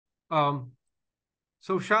Um,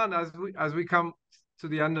 so Sean, as we come to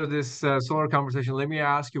the end of this solar conversation, let me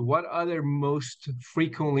ask you, what other most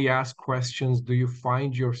frequently asked questions do you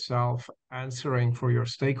find yourself answering for your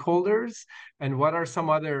stakeholders? And what are some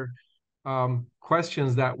other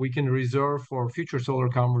questions that we can reserve for future solar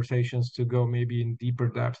conversations to go maybe in deeper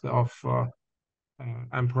depth of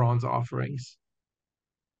Amperon's offerings?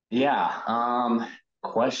 Yeah,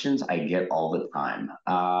 questions I get all the time.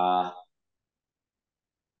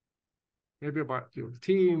 Maybe about your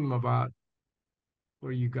team, about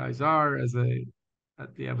where you guys are as a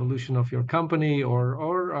at the evolution of your company,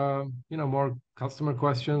 or more customer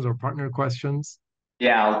questions or partner questions.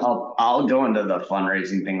 Yeah, I'll go into the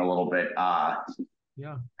fundraising thing a little bit. Yeah.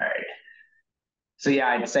 All right. So yeah,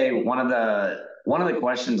 I'd say one of the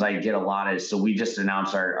questions I get a lot is, so we just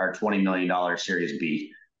announced our $20 million Series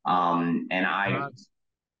B. And I Congrats.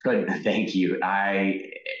 could thank you.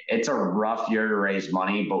 It's a rough year to raise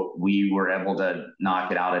money, but we were able to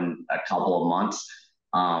knock it out in a couple of months.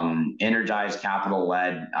 Energized Capital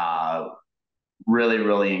led,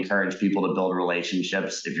 really encourage people to build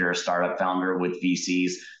relationships. If you're a startup founder with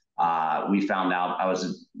VCs, we found out I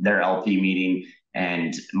was their LP meeting,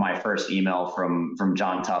 and my first email from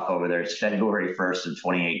John Tuff over there is February 1st of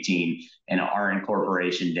 2018, and our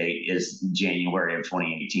incorporation date is January of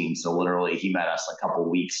 2018. So literally, he met us a couple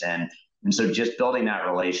weeks in, and so just building that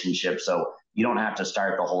relationship. So you don't have to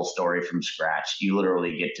start the whole story from scratch. You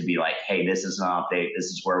literally get to be like, hey, this is an update. This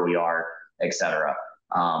is where we are, etc.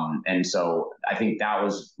 And so I think that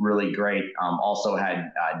was really great. Also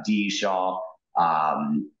had D. Shaw,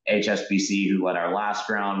 HSBC, who led our last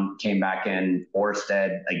round, came back in.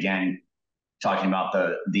 Orsted, again, talking about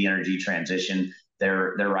the energy transition.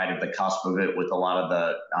 They're right at the cusp of it with a lot of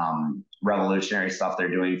the revolutionary stuff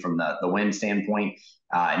they're doing from the wind standpoint.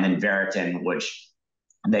 And then Veriton, which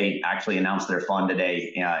they actually announced their fund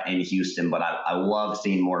today in Houston, but I love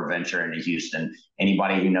seeing more venture into Houston.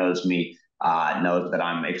 Anybody who knows me knows that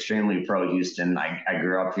I'm extremely pro Houston. I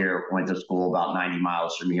grew up here, went to school about 90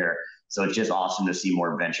 miles from here. So it's just awesome to see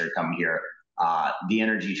more venture come here. The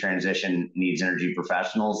energy transition needs energy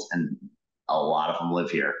professionals, and a lot of them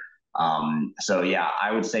live here. So yeah,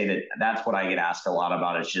 I would say that that's what I get asked a lot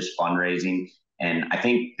about, is just fundraising. And I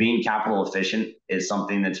think being capital efficient is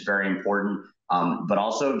something that's very important. But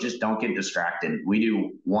also just don't get distracted. We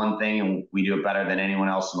do one thing and we do it better than anyone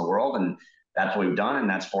else in the world. And that's what we've done, and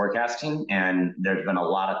that's forecasting. And there's been a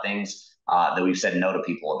lot of things that we've said no to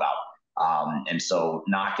people about. And so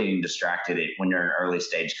not getting distracted when you're an early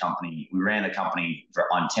stage company. We ran the company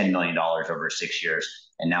on $10 million over 6 years,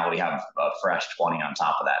 and now we have a fresh 20 on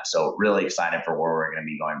top of that. So really excited for where we're going to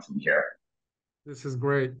be going from here. This is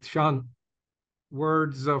great. Sean,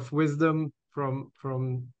 words of wisdom from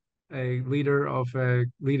a leader of a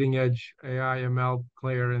leading edge AI ML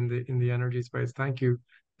player in the energy space. Thank you.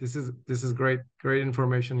 This is great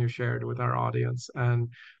information you shared with our audience, and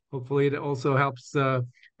hopefully it also helps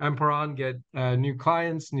Amperon get new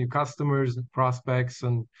clients, new customers, prospects,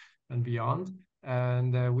 and beyond.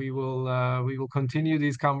 And we will continue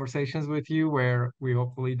these conversations with you, where we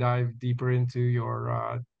hopefully dive deeper into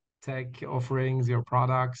your tech offerings, your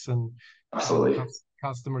products, and Absolutely.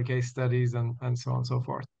 customer case studies, and so on and so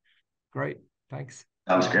forth. Great. Thanks.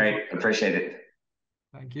 Sounds Thank you for great. Appreciate it.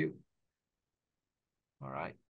 thank you. All right.